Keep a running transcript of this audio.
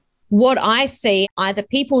what I see are the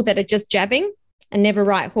people that are just jabbing and never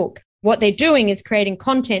right hook. What they're doing is creating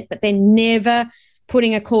content, but they're never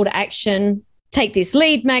putting a call to action, take this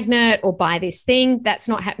lead magnet or buy this thing. That's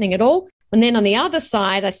not happening at all. And then on the other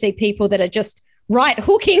side, I see people that are just right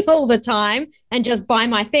hooking all the time and just buy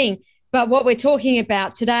my thing. But what we're talking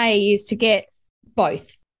about today is to get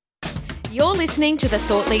both. You're listening to the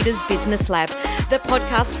Thought Leaders Business Lab, the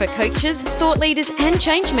podcast for coaches, thought leaders and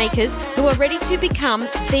change makers who are ready to become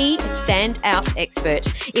the standout expert.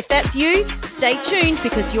 If that's you, stay tuned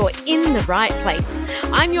because you're in the right place.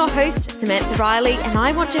 I'm your host, Samantha Riley, and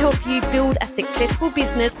I want to help you build a successful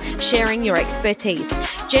business sharing your expertise.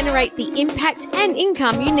 Generate the impact and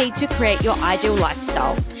income you need to create your ideal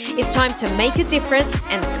lifestyle. It's time to make a difference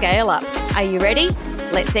and scale up. Are you ready?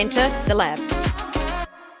 Let's enter the lab.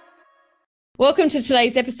 Welcome to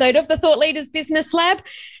today's episode of the Thought Leaders Business Lab.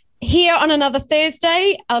 Here on another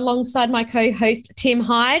Thursday alongside my co-host, Tim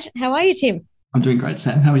Hyde. How are you, Tim? I'm doing great,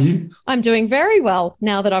 Sam. How are you? I'm doing very well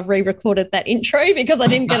now that I've re-recorded that intro because I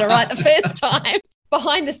didn't get it right the first time.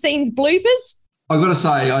 Behind the scenes bloopers. I've got to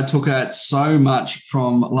say, I took out so much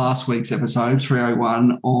from last week's episode,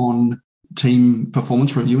 301, on team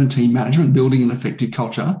performance review and team management, building an effective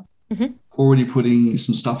culture. Mm-hmm. Already putting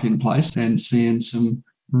some stuff in place and seeing some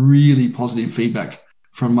really positive feedback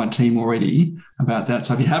from my team already about that.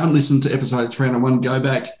 So if you haven't listened to episode 301, go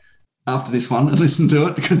back after this one and listen to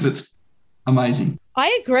it because it's amazing.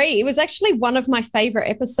 I agree. It was actually one of my favorite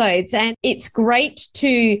episodes, and it's great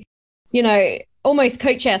to, almost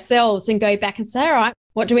coach ourselves and go back and say, all right,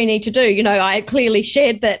 what do we need to do? I clearly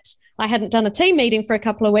shared that I hadn't done a team meeting for a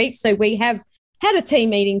couple of weeks. So we have had a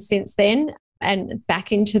team meeting since then, and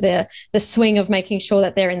back into the swing of making sure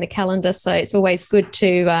that they're in the calendar. So it's always good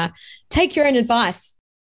to take your own advice.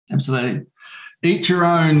 Absolutely. Eat your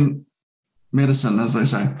own medicine, as they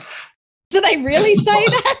say. Do they really say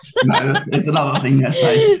that? No, it's another thing they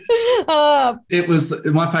say. It was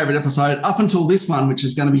my favourite episode up until this one, which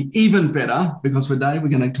is going to be even better because today we're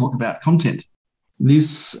going to talk about content.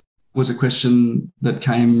 This was a question that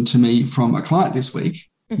came to me from a client this week,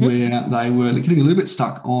 mm-hmm. where they were getting a little bit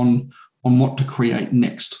stuck on what to create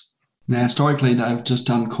next. Now, historically, they've just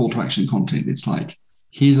done call to action content. It's like,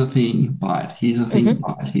 here's a thing, buy it. Here's a thing, mm-hmm.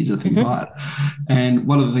 buy it. Here's a thing, mm-hmm. buy it. And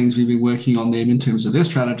one of the things we've been working on them in terms of their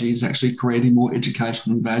strategy is actually creating more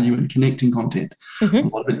educational value and connecting content. Mm-hmm. A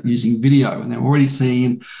lot of it using video. And they're already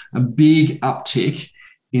seeing a big uptick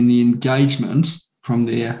in the engagement from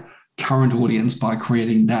their current audience by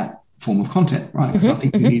creating that form of content, right? Because mm-hmm. I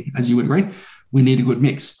think we need, as you would agree, we need a good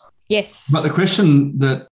mix. Yes. But the question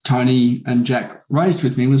that Tony and Jack raised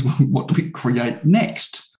with me was, what do we create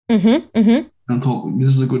next? Mm-hmm, mm-hmm. And I thought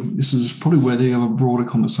this is probably worthy of a broader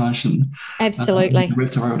conversation. Absolutely. With the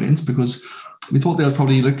rest of our audience, because we thought there was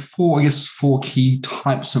probably four key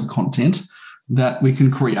types of content that we can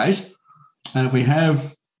create. And if we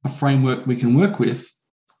have a framework we can work with,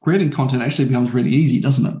 creating content actually becomes really easy,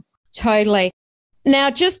 doesn't it? Totally. Now,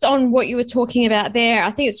 just on what you were talking about there,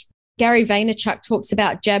 I think it's Gary Vaynerchuk talks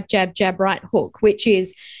about jab, jab, jab, right hook, which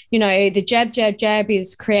is, the jab, jab, jab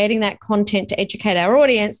is creating that content to educate our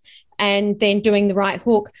audience and then doing the right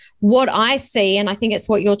hook. What I see, and I think it's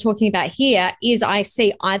what you're talking about here, is I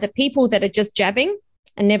see either people that are just jabbing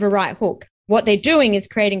and never right hook. What they're doing is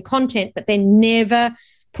creating content, but they're never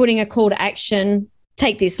putting a call to action,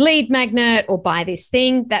 take this lead magnet or buy this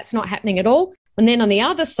thing. That's not happening at all. And then on the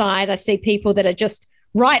other side, I see people that are just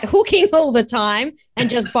right hooking all the time and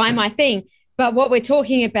just buy my thing. But what we're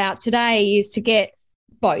talking about today is to get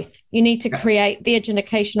both. You need to create the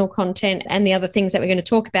educational content and the other things that we're going to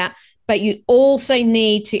talk about, but you also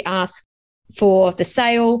need to ask for the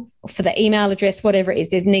sale, for the email address, whatever it is.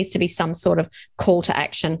 There needs to be some sort of call to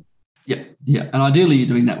action. Yeah. And ideally you're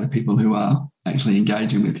doing that with people who are actually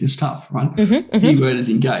engaging with your stuff, right? Mm-hmm, mm-hmm. The keyword is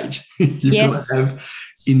engage. You've got to have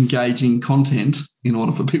engaging content in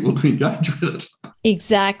order for people to engage with it.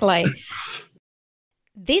 Exactly.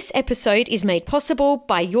 This episode is made possible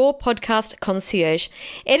by Your Podcast Concierge.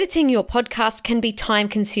 Editing your podcast can be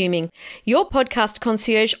time-consuming. Your Podcast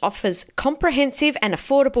Concierge offers comprehensive and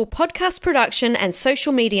affordable podcast production and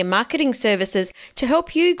social media marketing services to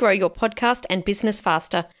help you grow your podcast and business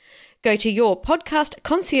faster. Go to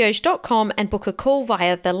yourpodcastconcierge.com and book a call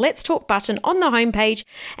via the Let's Talk button on the homepage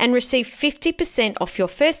and receive 50% off your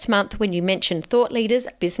first month when you mention Thought Leaders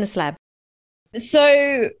Business Lab.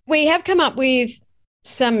 So we have come up with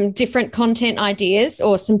some different content ideas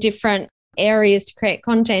or some different areas to create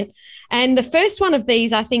content. And the first one of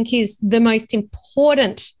these, I think, is the most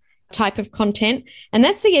important type of content, and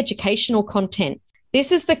that's the educational content.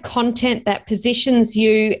 This is the content that positions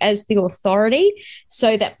you as the authority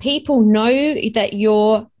so that people know that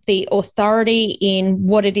you're the authority in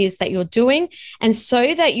what it is that you're doing, and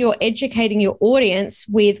so that you're educating your audience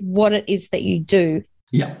with what it is that you do.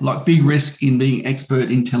 Yeah, like big risk in being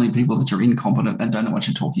expert in telling people that you're incompetent and don't know what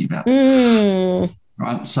you're talking about.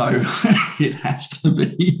 Right. So it has to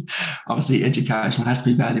be obviously educational, has to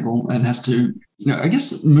be valuable, and has to, I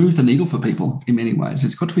guess, move the needle for people in many ways.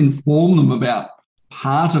 It's got to inform them about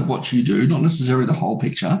part of what you do, not necessarily the whole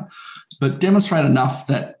picture, but demonstrate enough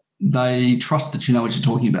that they trust that you know what you're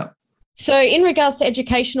talking about. So in regards to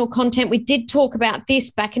educational content, we did talk about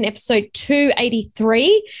this back in episode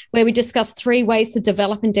 283, where we discussed 3 ways to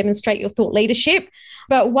develop and demonstrate your thought leadership.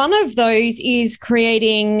 But one of those is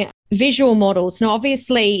creating visual models. Now,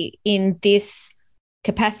 obviously, in this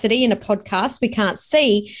capacity in a podcast, we can't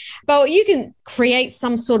see, but you can create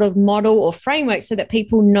some sort of model or framework so that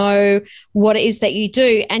people know what it is that you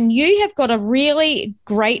do. And you have got a really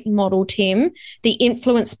great model, Tim, the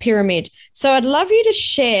influence pyramid. So I'd love you to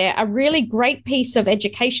share a really great piece of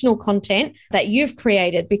educational content that you've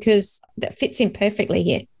created, because that fits in perfectly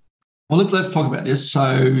here. Well, let's talk about this.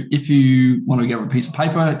 So if you want to get a piece of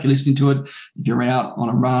paper, if you're listening to it, if you're out on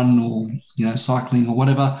a run or, cycling or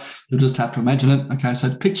whatever, you'll just have to imagine it. Okay,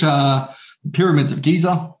 so picture the pyramids of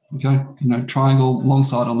Giza, okay, triangle, long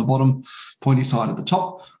side on the bottom, pointy side at the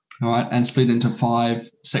top, all right, and split into 5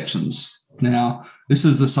 sections. Now, this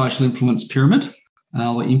is the social influence pyramid,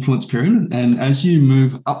 or influence pyramid. And as you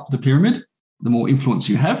move up the pyramid, the more influence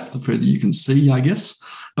you have, the further you can see, I guess.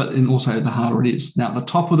 But then also the harder it is. Now, at the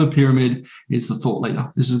top of the pyramid is the thought leader.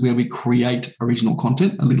 This is where we create original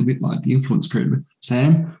content, a little bit like the influence pyramid.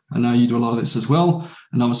 Sam, I know you do a lot of this as well.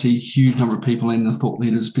 And obviously, a huge number of people in the Thought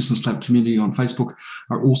Leaders Business Lab community on Facebook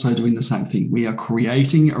are also doing the same thing. We are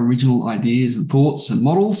creating original ideas and thoughts and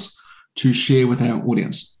models to share with our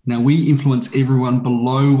audience. Now, we influence everyone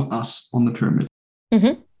below us on the pyramid.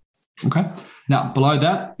 Mm-hmm. Okay. Now, below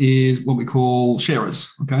that is what we call sharers.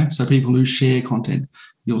 Okay. So people who share content.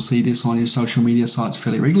 You'll see this on your social media sites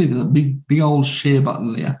fairly regularly. There's a big old share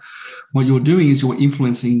button there. What you're doing is you're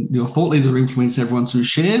influencing, your thought leader influence everyone who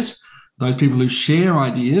shares. Those people who share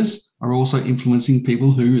ideas are also influencing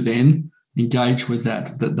people who then engage with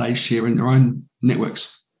that they share in their own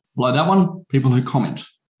networks. Below that one, people who comment,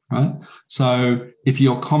 right? So if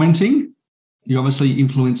you're commenting, you're obviously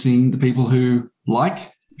influencing the people who like,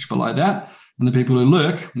 which below that, and the people who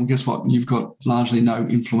lurk, well, guess what? You've got largely no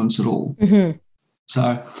influence at all. Mm-hmm.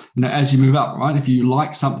 So, as you move up, right, if you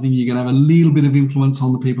like something, you're going to have a little bit of influence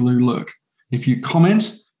on the people who lurk. If you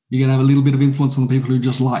comment, you're going to have a little bit of influence on the people who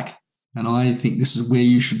just like. And I think this is where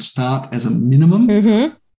you should start as a minimum,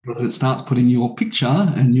 because it starts putting your picture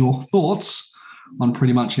and your thoughts on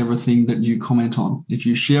pretty much everything that you comment on. If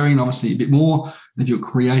you're sharing, obviously, a bit more, if you're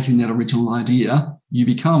creating that original idea, you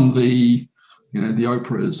become the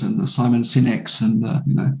Oprahs and the Simon Sineks and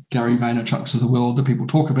the, Gary Vaynerchuks of the world that people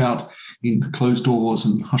talk about in closed doors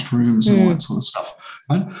and hushed rooms and all that sort of stuff,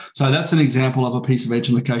 right? So that's an example of a piece of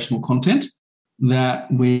educational content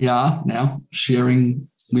that we are now sharing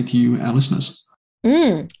with you, our listeners.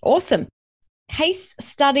 Awesome. Case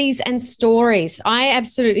studies and stories. I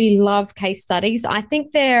absolutely love case studies. I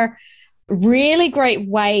think they're really great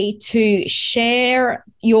way to share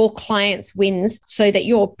your clients' wins so that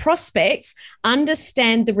your prospects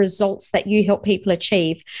understand the results that you help people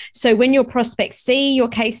achieve. So when your prospects see your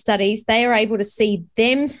case studies, they are able to see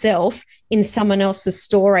themselves in someone else's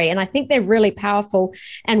story. And I think they're really powerful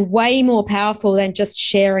and way more powerful than just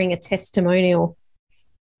sharing a testimonial.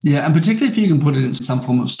 Yeah, and particularly if you can put it in some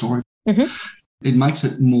form of story, it makes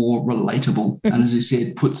it more relatable. And as you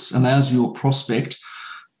said, allows your prospect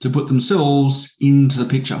to put themselves into the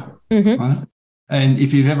picture, right? And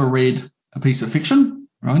if you've ever read a piece of fiction,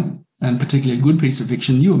 right, and particularly a good piece of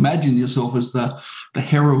fiction, you imagine yourself as the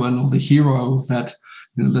heroine or the hero of that,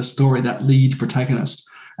 the story, that lead protagonist.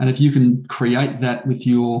 And if you can create that with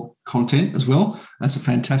your content as well, that's a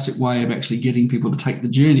fantastic way of actually getting people to take the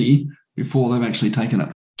journey before they've actually taken it.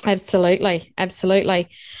 Absolutely. Absolutely.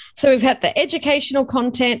 So we've had the educational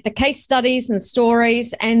content, the case studies and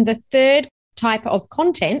stories, and the third type of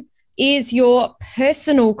content is your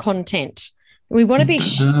personal content. We want to be,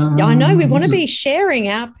 we want to be sharing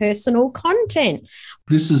our personal content.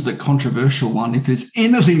 This is the controversial one. If there's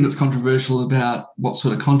anything that's controversial about what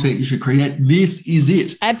sort of content you should create, this is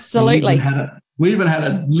it. Absolutely. We even had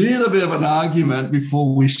a little bit of an argument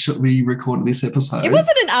before we recorded this episode. It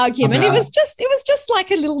wasn't an argument. It was just like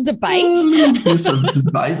a little debate. It's a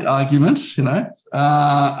debate argument,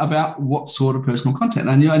 about what sort of personal content.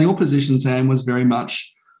 And your position, Sam, was very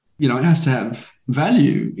much, it has to have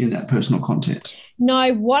value in that personal content.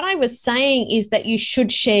 No, what I was saying is that you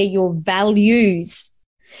should share your values.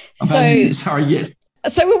 Values, sorry, yes.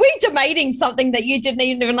 So were we debating something that you didn't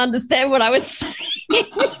even understand what I was saying?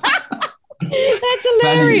 That's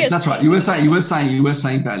hilarious. Values, that's right. You were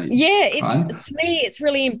saying values. Yeah, right? To me, it's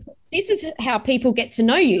really important. This is how people get to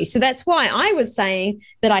know you. So that's why I was saying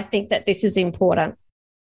that I think that this is important.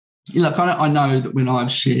 Look, I know that when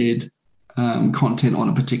I've shared content on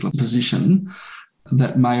a particular position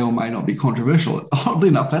that may or may not be controversial, oddly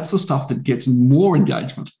enough, that's the stuff that gets more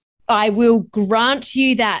engagement. I will grant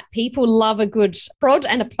you that people love a good prod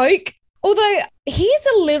and a poke. Although here's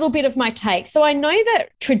a little bit of my take. So I know that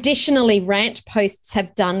traditionally rant posts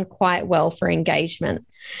have done quite well for engagement.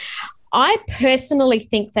 I personally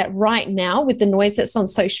think that right now, with the noise that's on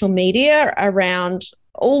social media around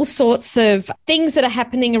all sorts of things that are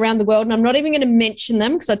happening around the world, and I'm not even going to mention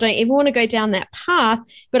them because I don't even want to go down that path,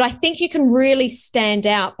 but I think you can really stand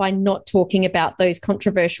out by not talking about those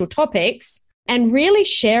controversial topics and really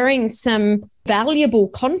sharing some valuable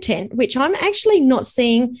content, which I'm actually not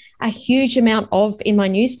seeing a huge amount of in my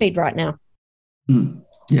newsfeed right now.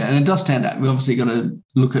 Yeah, and it does stand out. We obviously got to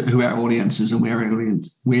look at who our audience is and where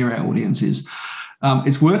our audience is.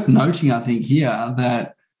 It's worth noting, I think, here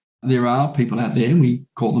that there are people out there, and we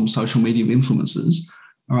call them social media influencers,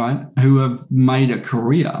 all right, who have made a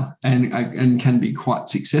career and can be quite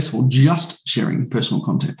successful just sharing personal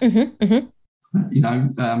content. You know,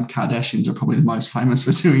 Kardashians are probably the most famous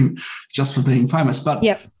for being famous, but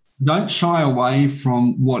don't shy away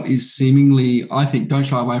from what is seemingly, I think, don't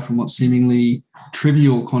shy away from what's seemingly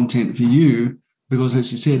trivial content for you, because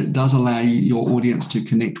as you said, it does allow your audience to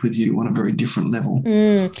connect with you on a very different level.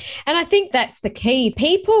 And I think that's the key.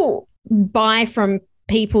 People buy from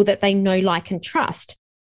people that they know, like, and trust.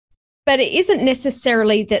 But it isn't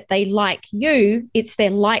necessarily that they like you, it's they're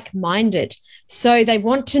like-minded. So they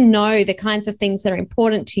want to know the kinds of things that are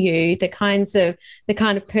important to you, the kind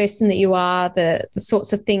of person that you are, the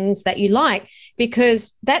sorts of things that you like,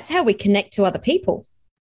 because that's how we connect to other people.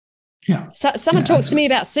 Yeah. So someone talks to me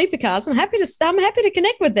about supercars, I'm happy to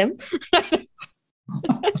connect with them.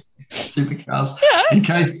 Supercars.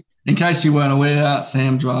 Yeah. In case you weren't aware,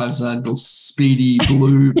 Sam drives a little speedy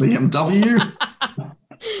blue BMW.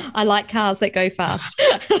 I like cars that go fast.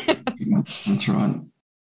 That's right.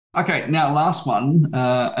 Okay, now last one,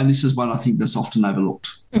 and this is one I think that's often overlooked,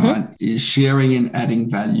 right, is sharing and adding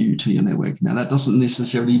value to your network. Now, that doesn't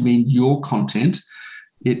necessarily mean your content.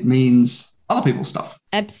 It means other people's stuff.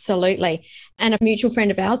 Absolutely. And a mutual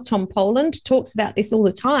friend of ours, Tom Poland, talks about this all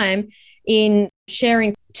the time in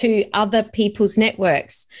sharing to other people's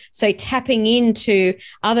networks. So tapping into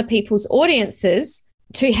other people's audiences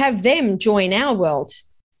to have them join our world.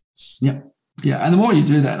 Yeah. And the more you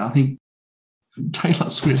do that, I think Taylor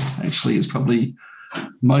Swift actually is probably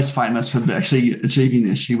most famous for actually achieving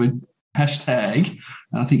this. She would hashtag,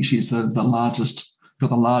 and I think she's the largest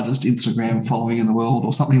Instagram following in the world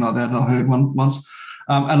or something like that. I heard one once.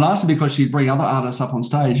 And largely because she'd bring other artists up on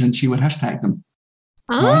stage and she would hashtag them.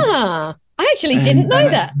 Right? I actually didn't know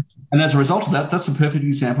that. And as a result of that, that's a perfect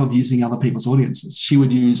example of using other people's audiences. She would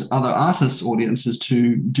use other artists' audiences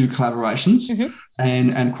to do collaborations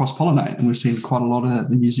and cross-pollinate. And we've seen quite a lot of that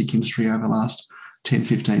in the music industry over the last 10,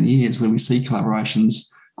 15 years where we see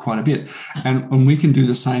collaborations quite a bit. And we can do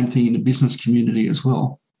the same thing in the business community as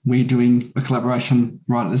well. We're doing a collaboration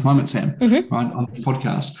right at this moment, Sam, right, on this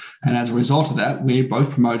podcast. And as a result of that, we're both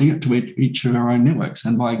promoting it to each of our own networks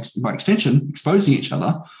and by extension, exposing each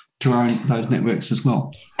other to those networks as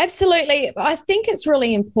well. Absolutely. I think it's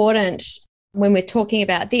really important when we're talking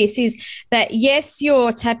about this is that, yes,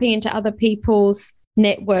 you're tapping into other people's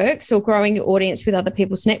networks or growing your audience with other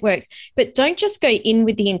people's networks, but don't just go in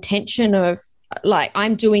with the intention of like,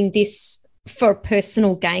 I'm doing this for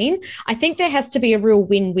personal gain. I think there has to be a real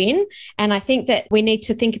win-win. And I think that we need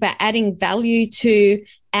to think about adding value to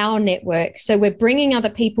our network. So we're bringing other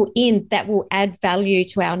people in that will add value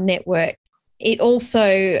to our network. It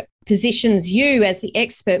also positions you as the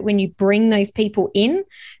expert when you bring those people in.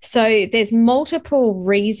 So there's multiple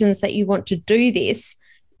reasons that you want to do this,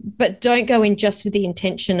 but don't go in just with the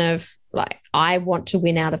intention of like, I want to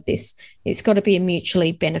win out of this. It's got to be a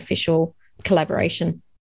mutually beneficial collaboration.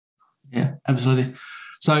 Yeah, absolutely.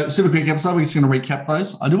 So super quick episode, we're just going to recap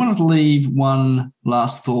those. I do want to leave one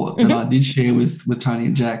last thought that I did share with Tony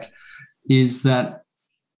and Jack, is that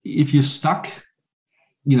if you're stuck,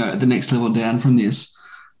 at the next level down from this,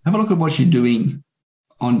 have a look at what you're doing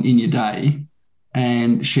in your day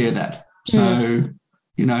and share that. So,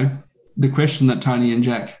 the question that Tony and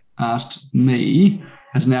Jack asked me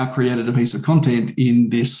has now created a piece of content in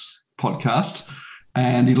this podcast,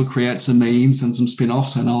 and it'll create some memes and some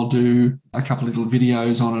spin-offs, and I'll do a couple of little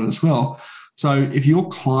videos on it as well. So if your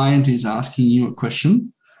client is asking you a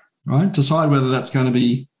question, right? Decide whether that's going to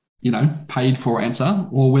be, paid for answer,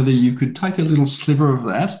 or whether you could take a little sliver of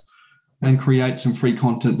that and create some free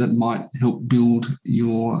content that might help build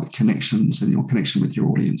your connections and your connection with your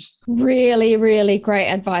audience. Really, really great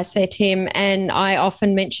advice there, Tim. And I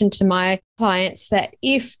often mention to my clients that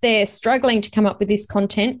if they're struggling to come up with this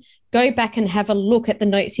content, go back and have a look at the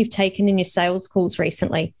notes you've taken in your sales calls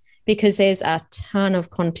recently, because there's a ton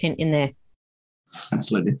of content in there.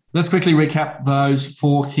 Absolutely. Let's quickly recap those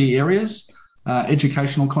 4 key areas.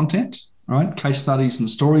 Educational content, right? Case studies and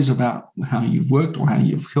stories about how you've worked or how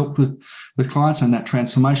you've helped with clients and that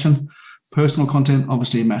transformation. Personal content,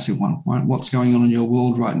 obviously a massive one, right? What's going on in your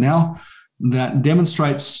world right now that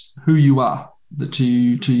demonstrates who you are to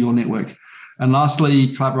your network. And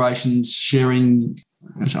lastly, collaborations, sharing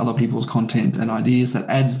other people's content and ideas that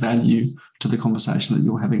adds value to the conversation that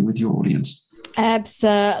you're having with your audience.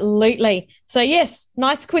 Absolutely. So yes,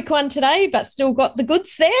 nice quick one today, but still got the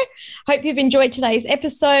goods there. Hope you've enjoyed today's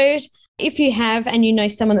episode. If you have and you know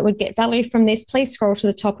someone that would get value from this, please scroll to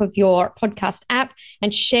the top of your podcast app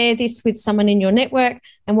and share this with someone in your network.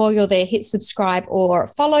 And while you're there, hit subscribe or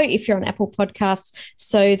follow if you're on Apple Podcasts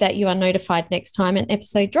so that you are notified next time an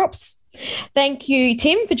episode drops. Thank you,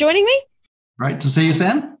 Tim, for joining me. Great to see you,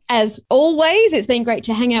 Sam. As always, it's been great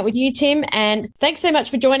to hang out with you, Tim. And thanks so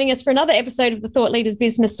much for joining us for another episode of the Thought Leaders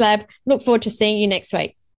Business Lab. Look forward to seeing you next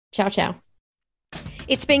week. Ciao, ciao.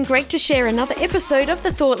 It's been great to share another episode of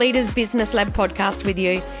the Thought Leaders Business Lab podcast with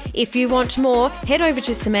you. If you want more, head over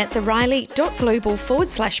to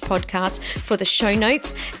SamanthaRiley.global/podcast for the show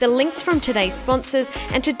notes, the links from today's sponsors,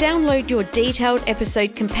 and to download your detailed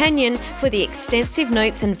episode companion for the extensive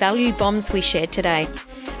notes and value bombs we shared today.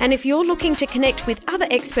 And if you're looking to connect with other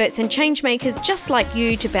experts and change makers just like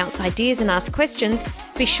you to bounce ideas and ask questions,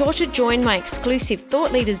 be sure to join my exclusive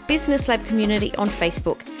Thought Leaders Business Lab community on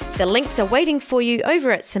Facebook. The links are waiting for you over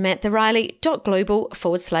at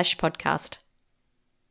SamanthaRiley.global/podcast.